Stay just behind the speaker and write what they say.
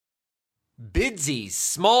Bidsy's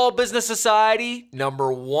Small Business Society,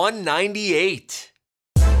 number 198.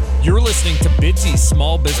 You're listening to Bidsy's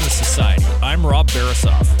Small Business Society. I'm Rob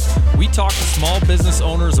Barasoff. We talk to small business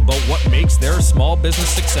owners about what makes their small business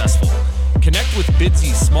successful. Connect with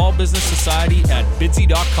Bidsy's Small Business Society at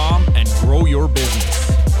bidsy.com and grow your business.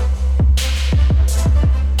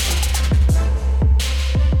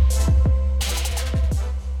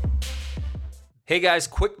 Hey guys,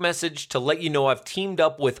 quick message to let you know I've teamed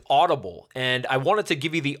up with Audible, and I wanted to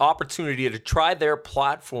give you the opportunity to try their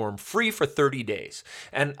platform free for 30 days.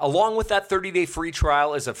 And along with that 30-day free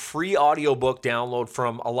trial is a free audiobook download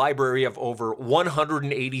from a library of over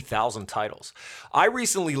 180,000 titles. I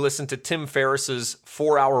recently listened to Tim Ferriss's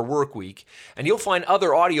 4-Hour Workweek, and you'll find other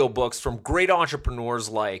audiobooks from great entrepreneurs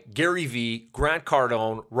like Gary Vee, Grant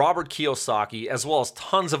Cardone, Robert Kiyosaki, as well as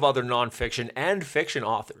tons of other nonfiction and fiction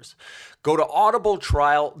authors. Go to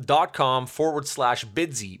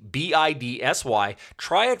audibletrial.com/Bidsy, B-I-D-S-Y.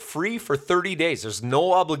 Try it free for 30 days. There's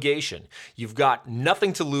no obligation. You've got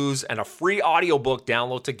nothing to lose and a free audiobook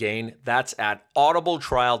download to gain. That's at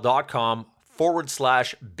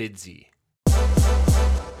audibletrial.com/Bidsy.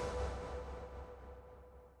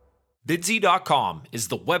 Bidsy.com is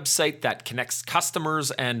the website that connects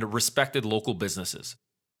customers and respected local businesses.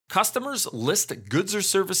 Customers list goods or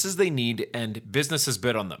services they need and businesses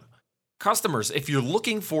bid on them. Customers, if you're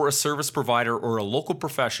looking for a service provider or a local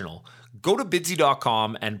professional, go to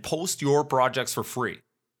bidsy.com and post your projects for free.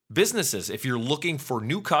 Businesses, if you're looking for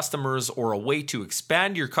new customers or a way to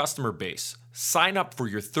expand your customer base, sign up for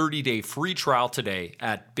your 30-day free trial today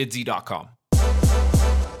at bidsy.com.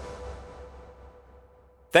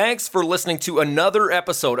 Thanks for listening to another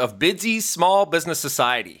episode of Bidsy's Small Business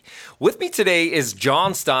Society. With me today is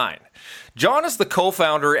Jon Stein. Jon is the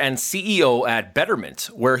co-founder and CEO at Betterment,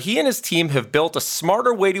 where he and his team have built a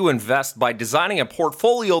smarter way to invest by designing a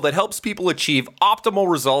portfolio that helps people achieve optimal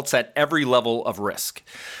results at every level of risk.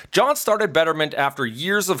 Jon started Betterment after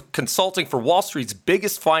years of consulting for Wall Street's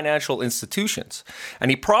biggest financial institutions, and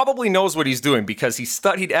he probably knows what he's doing because he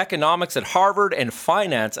studied economics at Harvard and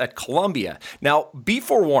finance at Columbia. Now, be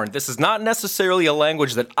forewarned, this is not necessarily a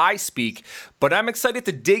language that I speak, but I'm excited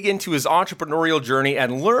to dig into his entrepreneurial journey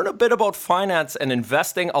and learn a bit about finance and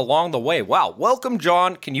investing along the way. Wow. Welcome,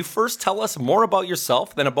 Jon. Can you first tell us more about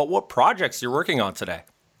yourself than about what projects you're working on today?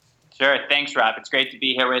 Sure. Thanks, Rob. It's great to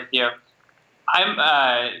be here with you. I'm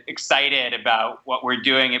excited about what we're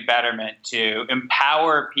doing at Betterment to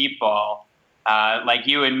empower people like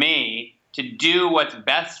you and me to do what's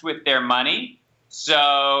best with their money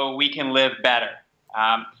so we can live better.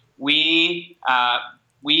 We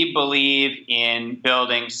believe in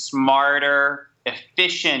building smarter,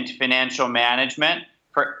 efficient financial management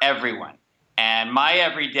for everyone. And my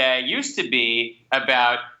everyday used to be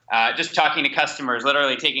about just talking to customers,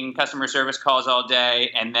 literally taking customer service calls all day,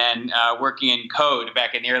 and then working in code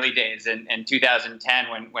back in the early days in 2010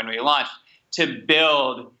 when we launched, to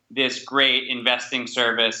build this great investing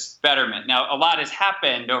service, Betterment. Now, a lot has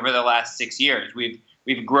happened over the last 6 years. We've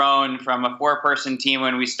grown from a 4-person team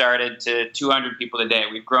when we started to 200 people today.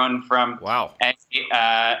 We've grown from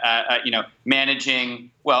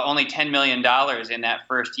managing only $10 million in that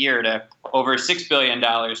first year to over $6 billion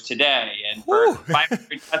today, and for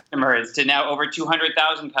 500 customers to now over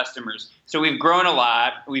 200,000 customers. So we've grown a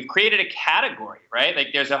lot. We've created a category, right?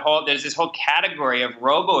 Like there's this whole category of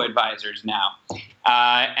robo-advisors now,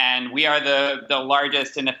 and we are the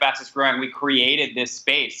largest and the fastest growing. We created this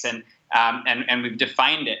space and we've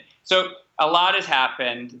defined it. So a lot has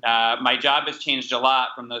happened. My job has changed a lot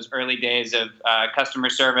from those early days of customer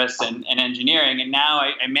service and engineering. And now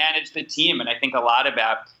I manage the team, and I think a lot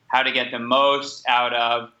about how to get the most out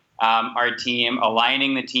of our team,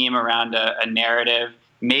 aligning the team around a narrative,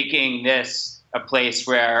 making this a place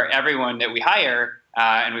where everyone that we hire,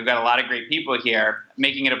 and we've got a lot of great people here,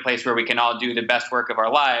 making it a place where we can all do the best work of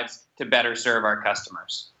our lives to better serve our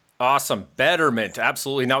customers. Awesome. Betterment.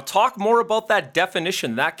 Absolutely. Now talk more about that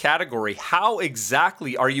definition, that category. How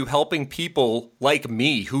exactly are you helping people like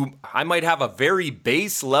me who I might have a very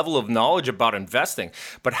base level of knowledge about investing,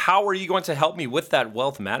 but how are you going to help me with that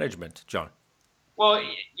wealth management, Jon? Well,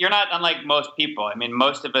 you're not unlike most people. I mean,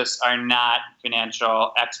 most of us are not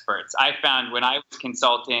financial experts. I found when I was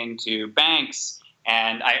consulting to banks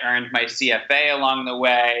and I earned my CFA along the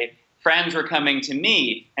way, friends were coming to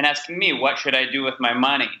me and asking me, what should I do with my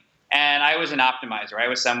money? And I was an optimizer. I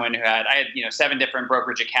was someone who had 7 different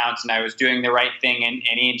brokerage accounts, and I was doing the right thing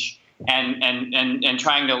in each and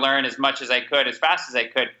trying to learn as much as I could, as fast as I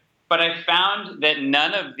could. But I found that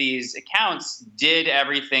none of these accounts did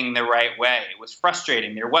everything the right way. It was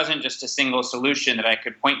frustrating. There wasn't just a single solution that I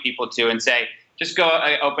could point people to and say, just go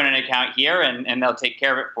open an account here and they'll take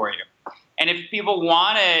care of it for you. And if people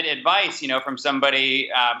wanted advice, from somebody,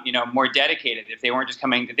 more dedicated, if they weren't just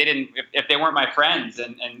coming, if they weren't my friends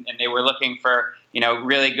and they were looking for,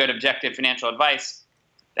 really good objective financial advice,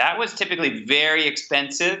 that was typically very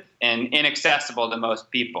expensive and inaccessible to most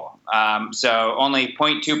people. So only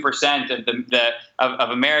 0.2% of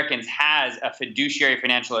Americans has a fiduciary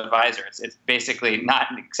financial advisor. It's basically not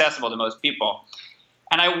accessible to most people.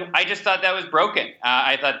 And I just thought that was broken.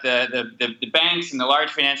 I thought the banks and the large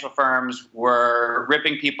financial firms were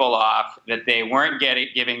ripping people off, that they weren't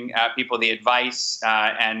giving people the advice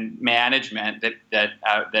and management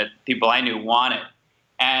that people I knew wanted.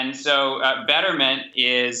 And so Betterment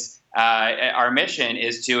is our mission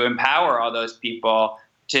is to empower all those people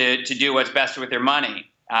to do what's best with their money.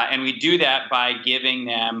 And we do that by giving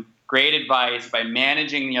them great advice, by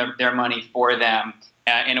managing their money for them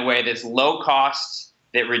in a way that's low cost,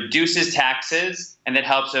 that reduces taxes, and that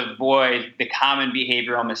helps avoid the common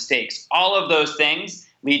behavioral mistakes. All of those things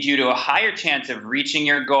lead you to a higher chance of reaching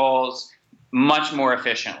your goals much more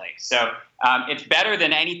efficiently. So it's better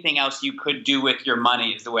than anything else you could do with your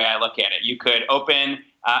money is the way I look at it. You could open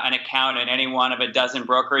an account at any one of a dozen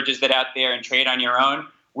brokerages that are out there and trade on your own.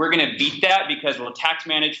 We're going to beat that because we'll tax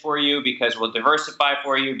manage for you, because we'll diversify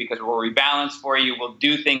for you, because we'll rebalance for you. We'll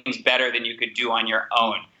do things better than you could do on your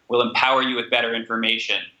own. We'll empower you with better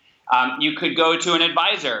information. You could go to an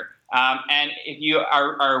advisor. And if you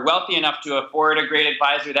are wealthy enough to afford a great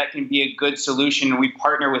advisor, that can be a good solution. We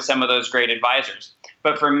partner with some of those great advisors.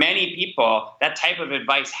 But for many people, that type of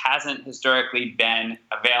advice hasn't historically been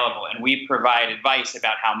available. And we provide advice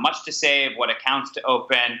about how much to save, what accounts to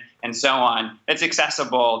open, and so on. It's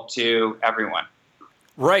accessible to everyone.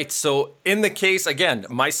 Right. So in the case, again,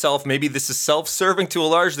 myself, maybe this is self-serving to a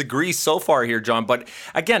large degree so far here, Jon, but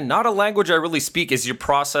again, not a language I really speak. Is your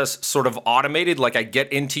process sort of automated? Like I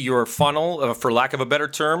get into your funnel, for lack of a better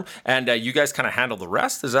term, and you guys kind of handle the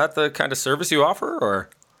rest? Is that the kind of service you offer, or?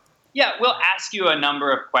 Yeah, we'll ask you a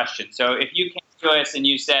number of questions. So if you came to us and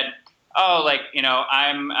you said, I'll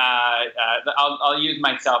use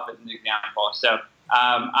myself as an example. So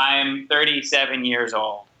I'm 37 years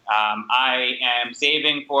old. I am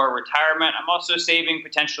saving for retirement. I'm also saving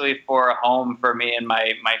potentially for a home for me and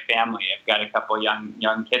my family. I've got a couple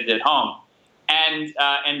young kids at home. And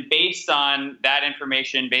based on that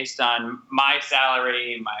information, based on my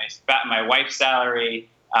salary, my wife's salary,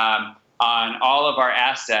 on all of our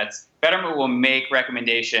assets, Betterment will make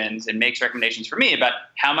recommendations and makes recommendations for me about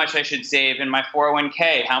how much I should save in my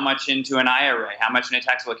 401k, how much into an IRA, how much in a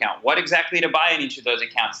taxable account, what exactly to buy in each of those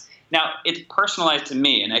accounts. Now, it's personalized to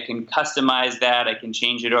me, and I can customize that. I can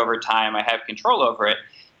change it over time. I have control over it.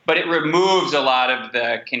 But it removes a lot of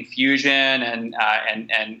the confusion and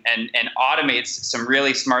automates some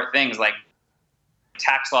really smart things like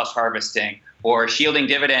tax loss harvesting or shielding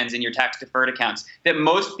dividends in your tax-deferred accounts that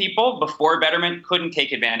most people before Betterment couldn't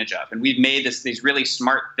take advantage of. And we've made these really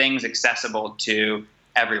smart things accessible to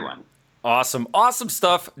everyone. Awesome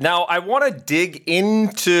stuff. Now, I want to dig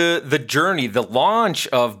into the journey, the launch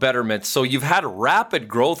of Betterment. So you've had rapid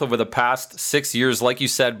growth over the past 6 years, like you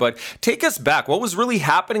said, but take us back. What was really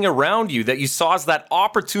happening around you that you saw as that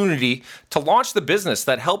opportunity to launch the business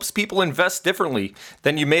that helps people invest differently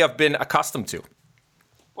than you may have been accustomed to?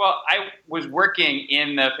 Well, I was working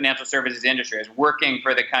in the financial services industry. I was working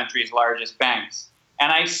for the country's largest banks. And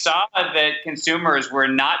I saw that consumers were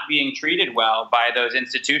not being treated well by those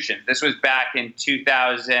institutions. This was back in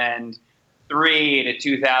 2003 to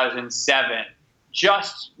 2007,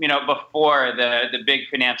 just before the big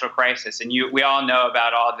financial crisis. And we all know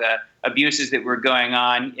about all the abuses that were going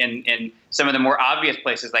on in some of the more obvious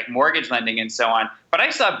places like mortgage lending and so on. But I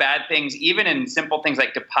saw bad things even in simple things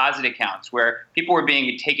like deposit accounts where people were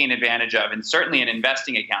being taken advantage of, and certainly in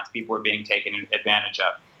investing accounts people were being taken advantage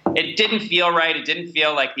of. It didn't feel right. It didn't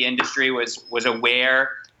feel like the industry was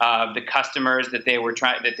aware of the customers that they were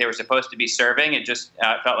supposed to be serving. It just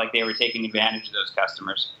felt like they were taking advantage of those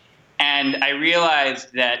customers. And I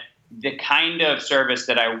realized that the kind of service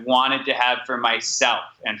that I wanted to have for myself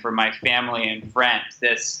and for my family and friends,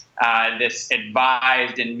 this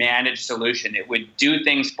advised and managed solution, it would do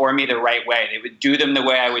things for me the right way. It would do them the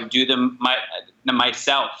way I would do them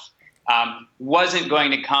myself. Wasn't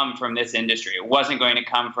going to come from this industry. It wasn't going to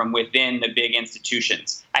come from within the big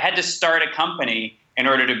institutions. I had to start a company in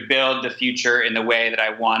order to build the future in the way that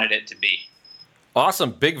I wanted it to be.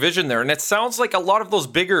 Awesome. Big vision there. And it sounds like a lot of those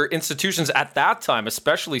bigger institutions at that time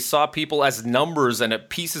especially saw people as numbers and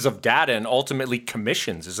pieces of data and ultimately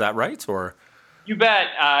commissions. Is that right? Or? You bet.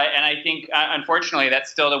 And I think, unfortunately,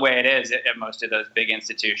 that's still the way it is at most of those big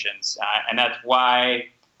institutions. And that's why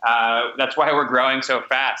that's why we're growing so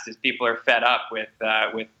fast, is people are fed up with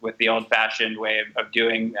the old-fashioned way of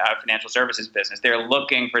doing financial services business. They're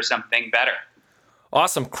looking for something better.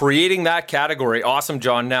 Awesome. Creating that category. Awesome,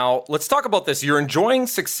 John. Now, let's talk about this. You're enjoying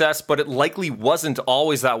success, but it likely wasn't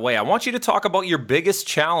always that way. I want you to talk about your biggest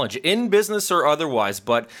challenge in business or otherwise.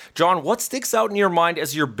 But, John, what sticks out in your mind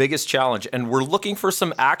as your biggest challenge? And we're looking for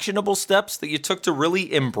some actionable steps that you took to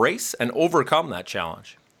really embrace and overcome that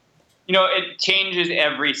challenge. It changes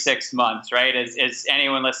every 6 months, right? As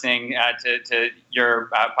anyone listening to your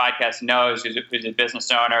podcast knows, who's a business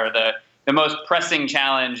owner, the most pressing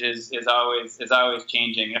challenge is always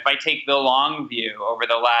changing. If I take the long view over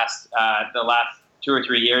the last 2 or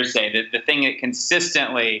 3 years, say, the thing that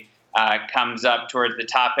consistently comes up towards the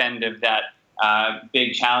top end of that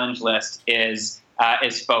big challenge list is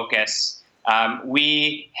focus.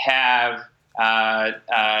 We have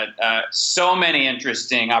so many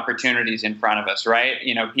interesting opportunities in front of us, right?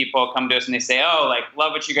 People come to us and they say, "Oh,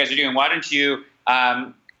 love what you guys are doing. Why don't you?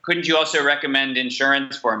 Couldn't you also recommend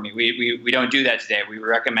insurance for me?" We don't do that today. We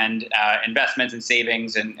recommend investments and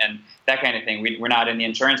savings and that kind of thing. We're not in the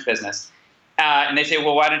insurance business. And they say,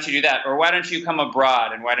 "Well, why don't you do that? Or why don't you come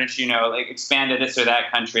abroad? And why don't you expand to this or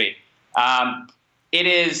that country?"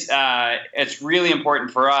 It's really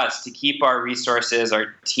important for us to keep our resources,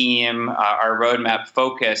 our team, our roadmap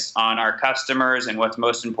focused on our customers and what's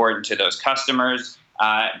most important to those customers.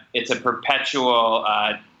 It's a perpetual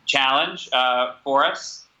challenge for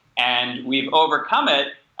us. And we've overcome it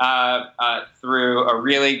through a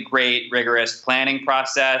really great, rigorous planning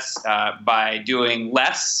process by doing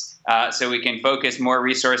less, so we can focus more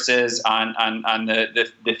resources on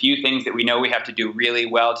the few things that we know we have to do really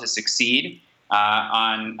well to succeed.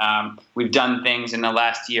 We've done things in the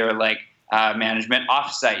last year like management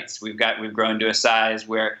offsites. We've grown to a size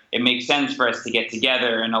where it makes sense for us to get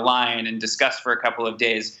together and align and discuss for a couple of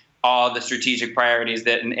days all the strategic priorities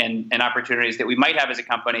and opportunities that we might have as a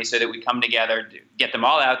company, so that we come together, get them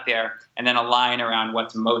all out there, and then align around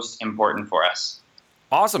what's most important for us.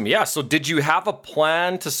 Awesome. Yeah. So did you have a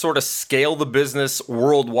plan to sort of scale the business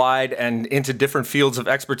worldwide and into different fields of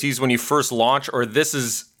expertise when you first launched, or this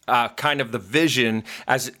is kind of the vision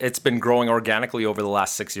as it's been growing organically over the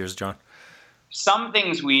last 6 years, John? Some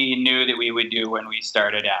things we knew that we would do when we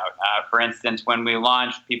started out. For instance, when we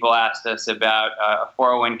launched, people asked us about a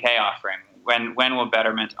 401k offering. When will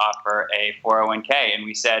Betterment offer a 401k? And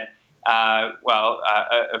we said,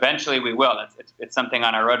 eventually we will. It's something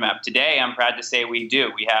on our roadmap. Today, I'm proud to say we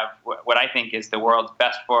do. We have what I think is the world's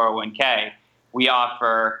best 401k. We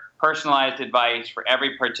offer personalized advice for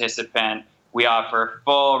every participant. We offer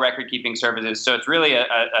full record-keeping services. So it's really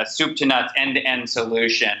a soup-to-nuts, end-to-end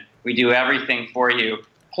solution. We do everything for you.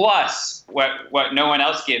 Plus, what no one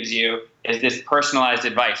else gives you is this personalized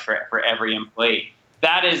advice for every employee.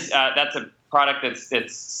 That's a product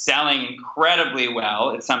that's selling incredibly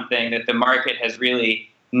well. It's something that the market has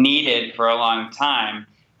really needed for a long time,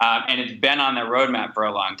 and it's been on the roadmap for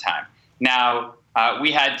a long time. Now,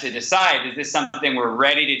 we had to decide, is this something we're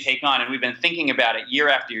ready to take on? And we've been thinking about it year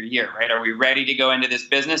after year, right? Are we ready to go into this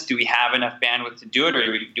business? Do we have enough bandwidth to do it?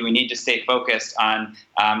 Or do we need to stay focused on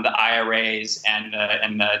the IRAs and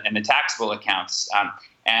the taxable accounts?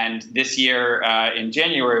 And this year, in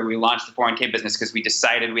January, we launched the 401k business because we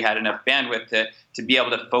decided we had enough bandwidth to be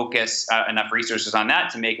able to focus enough resources on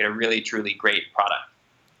that to make it a really, truly great product.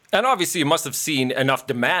 And obviously, you must have seen enough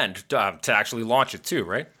demand to actually launch it too,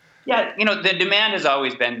 right? Yeah, the demand has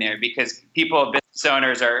always been there because business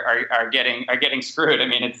owners are getting screwed. I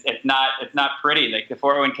mean, it's not pretty. Like the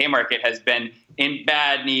 401k market has been in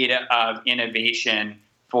bad need of innovation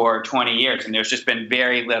for 20 years, and there's just been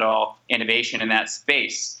very little innovation in that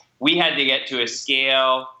space. We had to get to a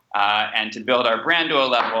scale and to build our brand to a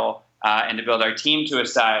level and to build our team to a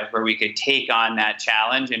size where we could take on that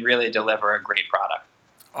challenge and really deliver a great product.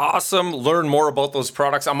 Awesome. Learn more about those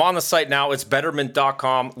products. I'm on the site now. It's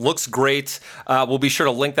betterment.com. Looks great. We'll be sure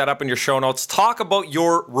to link that up in your show notes. Talk about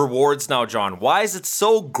your rewards now, John. Why is it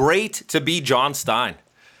so great to be Jon Stein?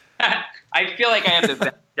 I feel like I have the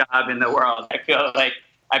best job in the world. I feel like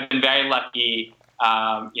I've been very lucky,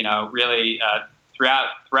 really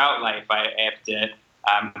throughout life. I have to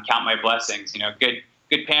count my blessings.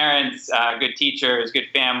 Good parents, good teachers, good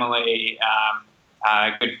family,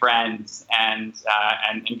 good friends, and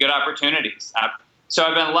good opportunities. So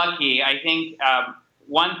I've been lucky. I think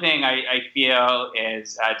one thing I feel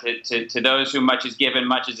is to those who much is given,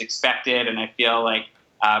 much is expected, and I feel like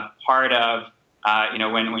part of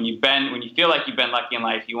when you feel like you've been lucky in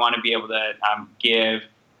life, you want to be able to give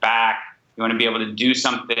back. You want to be able to do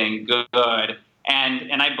something good,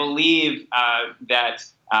 and I believe that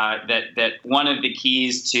that one of the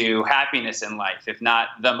keys to happiness in life, if not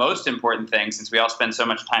the most important thing, since we all spend so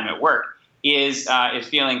much time at work, is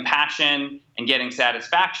feeling passion and getting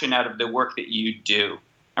satisfaction out of the work that you do.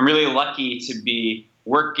 I'm really lucky to be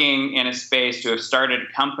working in a space, to have started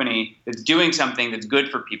a company that's doing something that's good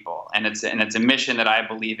for people, and it's a mission that I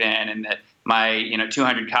believe in, and that my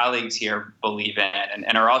 200 colleagues here believe in,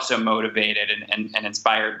 and are also motivated and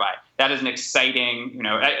inspired by. That is an exciting,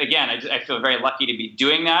 again, I feel very lucky to be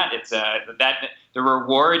doing that. It's that the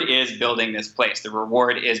reward is building this place. The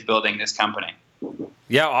reward is building this company.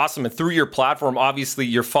 Yeah, awesome. And through your platform, obviously,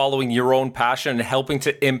 you're following your own passion and helping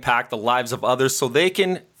to impact the lives of others so they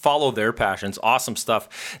can follow their passions. Awesome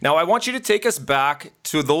stuff. Now, I want you to take us back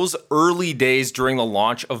to those early days during the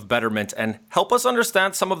launch of Betterment and help us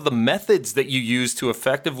understand some of the methods that you use to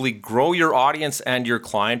effectively grow your audience and your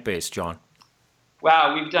client base, Jon.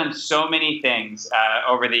 Wow, we've done so many things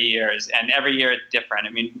over the years, and every year it's different. I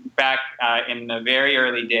mean, back in the very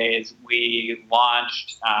early days, we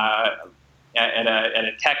launched at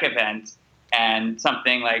a tech event, and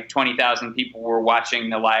something like 20,000 people were watching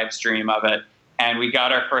the live stream of it, and we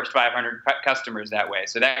got our first 500 customers that way.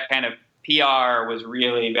 So that kind of PR was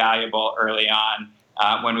really valuable early on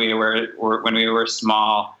when we were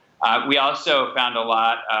small. We also found a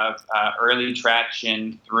lot of early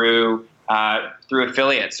traction through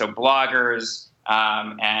affiliates, so bloggers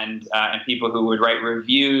and people who would write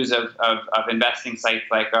reviews of investing sites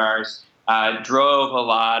like ours. Drove a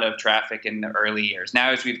lot of traffic in the early years.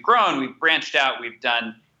 Now, as we've grown, we've branched out. We've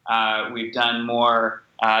done more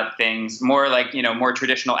things, more like more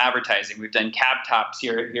traditional advertising. We've done cab tops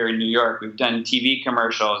here in New York. We've done TV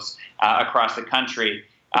commercials across the country.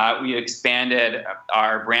 We expanded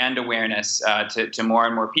our brand awareness to more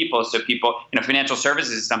and more people. So people, financial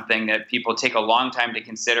services is something that people take a long time to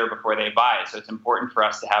consider before they buy. So it's important for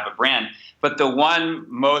us to have a brand. But the one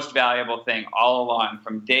most valuable thing all along,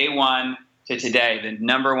 from day one to today, the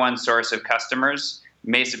number one source of customers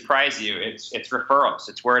may surprise you. It's referrals.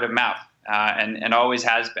 It's word of mouth, and always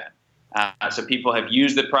has been. So people have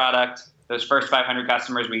used the product. Those first 500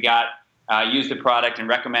 customers we got used the product and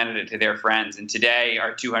recommended it to their friends. And today,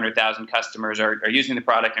 our 200,000 customers are using the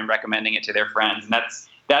product and recommending it to their friends. And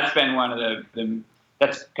that's been one of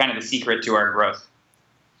that's kind of the secret to our growth.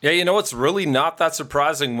 Yeah, it's really not that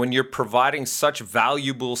surprising when you're providing such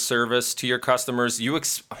valuable service to your customers.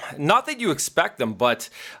 Not that you expect them, but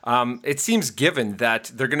it seems given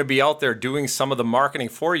that they're going to be out there doing some of the marketing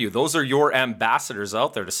for you. Those are your ambassadors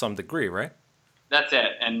out there to some degree, right? That's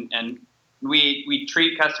it. And we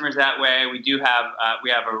treat customers that way. We do have we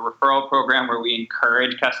have a referral program where we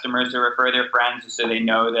encourage customers to refer their friends so they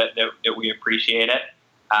know that we appreciate it.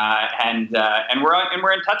 And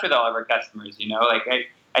we're in touch with all of our customers.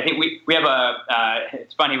 I think we have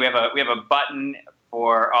it's funny, we have a button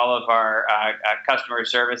for all of our customer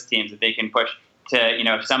service teams that they can push to,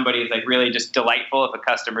 if somebody's like really just delightful, if a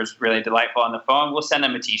customer's really delightful on the phone, we'll send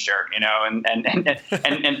them a T-shirt, and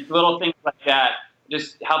little things like that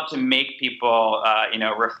just help to make people,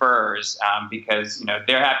 referrers, because,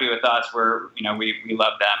 they're happy with us. We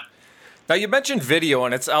love them. Now, you mentioned video,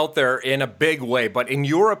 and it's out there in a big way, but in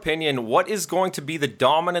your opinion, what is going to be the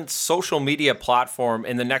dominant social media platform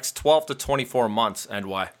in the next 12 to 24 months, and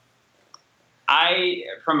why? I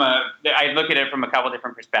look at it from a couple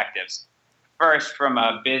different perspectives. First, from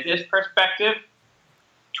a business perspective,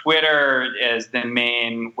 Twitter is the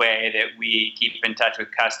main way that we keep in touch with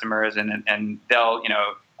customers, and they'll,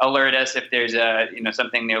 alert us if there's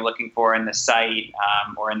something they're looking for in the site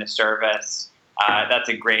or in the service. That's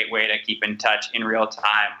a great way to keep in touch in real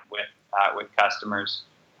time with customers.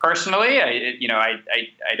 Personally,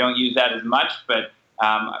 I don't use that as much, but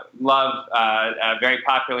love very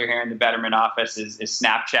popular here in the Betterment office is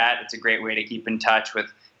Snapchat. It's a great way to keep in touch with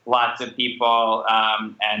lots of people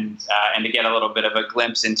and to get a little bit of a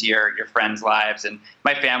glimpse into your friends' lives. And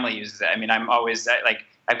my family uses it. I mean, I'm always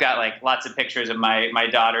I've got lots of pictures of my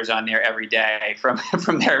daughters on there every day from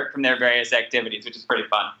their various activities, which is pretty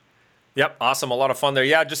fun. Yep, awesome. A lot of fun there.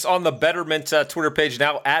 Yeah, just on the Betterment Twitter page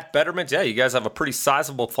now, at Betterment. Yeah, you guys have a pretty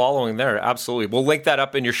sizable following there. Absolutely. We'll link that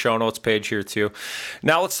up in your show notes page here too.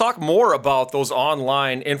 Now, let's talk more about those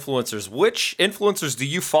online influencers. Which influencers do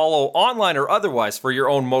you follow online or otherwise for your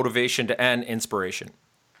own motivation and inspiration?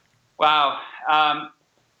 Wow. I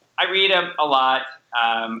read a lot.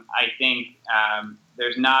 I think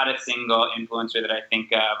there's not a single influencer that I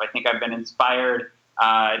think of. I think I've been inspired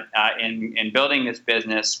in building this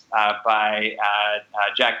business by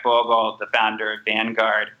Jack Bogle, the founder of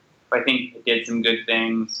Vanguard. I think he did some good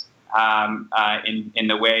things in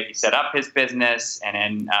the way he set up his business and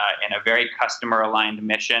in a very customer-aligned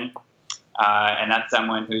mission. and that's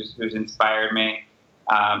someone who's inspired me.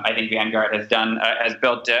 I think Vanguard has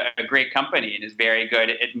built a great company and is very good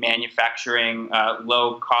at manufacturing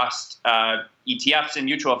low cost ETFs and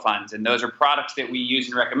mutual funds, and those are products that we use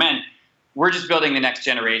and recommend. We're just building the next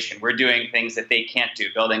generation. We're doing things that they can't do,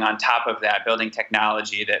 building on top of that, building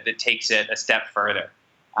technology that takes it a step further.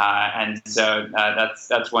 And so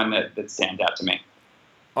that's one that stands out to me.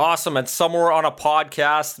 Awesome. And somewhere on a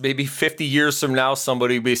podcast, maybe 50 years from now,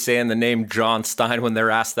 somebody will be saying the name Jon Stein when they're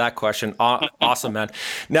asked that question. Awesome, man.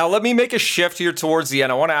 Now, let me make a shift here towards the end.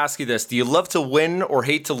 I want to ask you this. Do you love to win or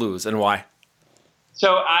hate to lose, and why?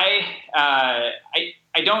 So I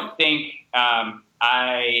don't think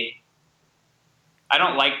I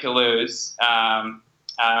don't like to lose.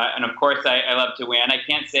 And of course, I love to win. I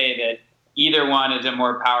can't say that either one is a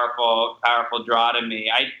more powerful draw to me.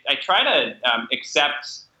 I try to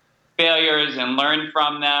accept failures and learn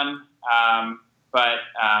from them. But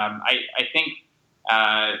I think,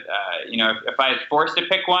 if I was forced to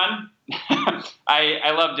pick one,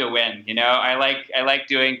 I love to win. I like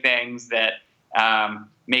doing things that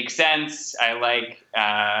make sense. I like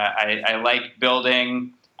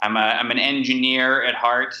building. I'm an engineer at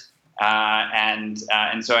heart. And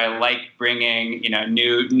so I like bringing,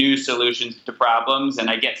 new solutions to problems, and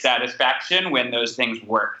I get satisfaction when those things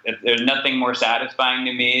work. There's nothing more satisfying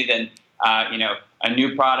to me than, a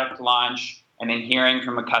new product launch and then hearing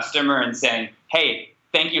from a customer and saying, "Hey,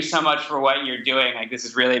 thank you so much for what you're doing. Like, this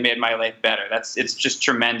has really made my life better." It's just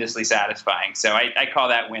tremendously satisfying. So I call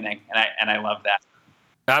that winning, and I love that.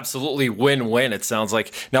 Absolutely win-win, it sounds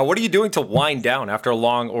like. Now, what are you doing to wind down after a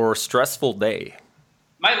long or stressful day?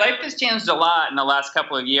 My life has changed a lot in the last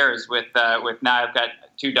couple of years with now I've got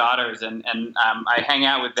 2 daughters and I hang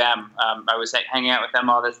out with them. I was hanging out with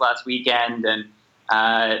them all this last weekend, and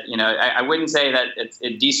I wouldn't say that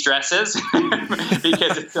it de-stresses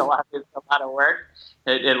because it's a lot of work.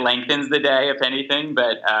 It lengthens the day, if anything,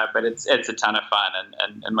 but it's a ton of fun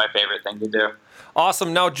and my favorite thing to do.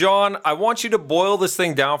 Awesome. Now, Jon, I want you to boil this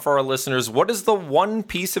thing down for our listeners. What is the one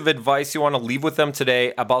piece of advice you want to leave with them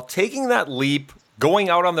today about taking that leap, going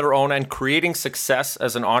out on their own, and creating success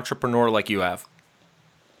as an entrepreneur like you have?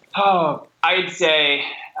 Oh, I'd say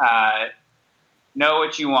know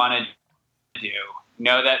what you want to do.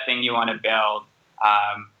 Know that thing you want to build,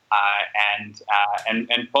 and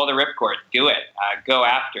pull the ripcord. Do it. Go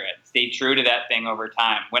after it. Stay true to that thing over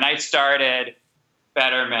time. When I started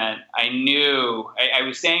Betterment, I knew I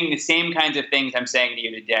was saying the same kinds of things I'm saying to you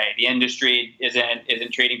today. The industry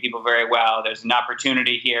isn't treating people very well. There's an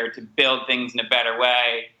opportunity here to build things in a better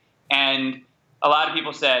way. And a lot of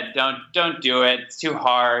people said, don't do it. It's too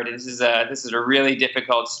hard. This is a really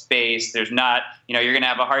difficult space. There's not, you're going to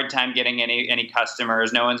have a hard time getting any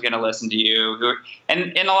customers. No one's going to listen to you.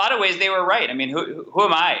 And in a lot of ways, they were right. I mean, who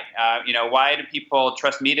am I? Why do people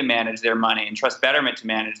trust me to manage their money and trust Betterment to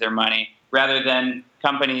manage their money rather than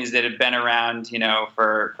companies that have been around,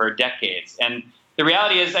 for decades? And the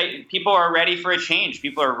reality is that people are ready for a change.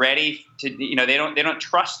 People are ready to, they don't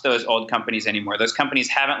trust those old companies anymore. Those companies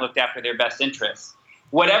haven't looked after their best interests.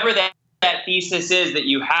 Whatever that thesis is that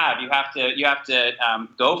you have to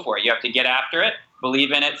go for it. You have to get after it,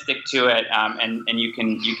 believe in it, stick to it, and you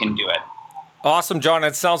can do it. Awesome, Jon.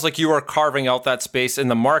 It sounds like you are carving out that space in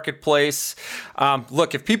the marketplace.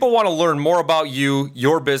 Look, if people want to learn more about you,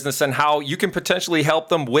 your business, and how you can potentially help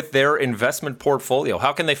them with their investment portfolio,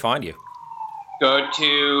 how can they find you? Go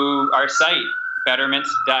to our site,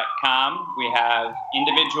 Betterment.com. We have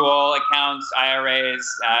individual accounts,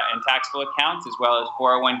 IRAs, and taxable accounts, as well as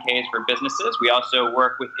 401ks for businesses. We also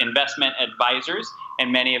work with investment advisors,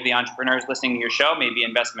 and many of the entrepreneurs listening to your show may be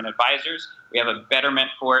investment advisors. We have a Betterment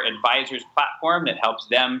for Advisors platform that helps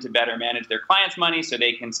them to better manage their clients' money so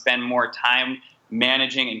they can spend more time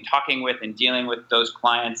managing and talking with and dealing with those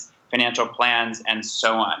clients' financial plans and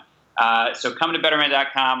so on. So come to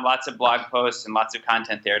Betterment.com, lots of blog posts and lots of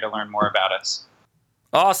content there to learn more about us.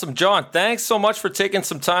 Awesome, Jon. Thanks so much for taking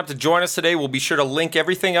some time to join us today. We'll be sure to link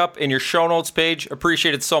everything up in your show notes page.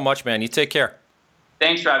 Appreciate it so much, man. You take care.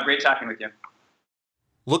 Thanks, Rob. Great talking with you.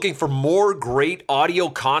 Looking for more great audio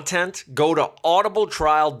content? Go to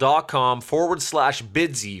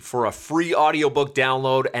audibletrial.com/Bidsy for a free audiobook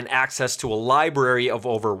download and access to a library of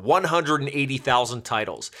over 180,000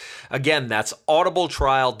 titles. Again, that's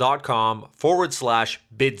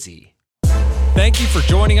audibletrial.com/Bidsy. Thank you for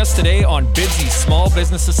joining us today on Bidsy's Small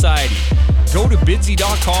Business Society. Go to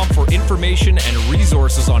bidsy.com for information and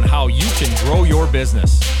resources on how you can grow your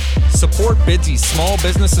business. Support Bidsy's Small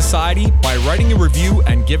Business Society by writing a review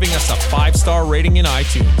and giving us a 5-star rating in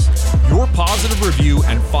iTunes. Your positive review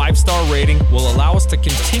and 5-star rating will allow us to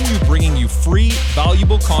continue bringing you free,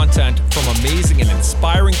 valuable content from amazing and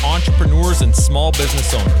inspiring entrepreneurs and small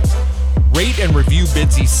business owners. Rate and review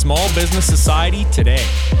Bidsy's Small Business Society today.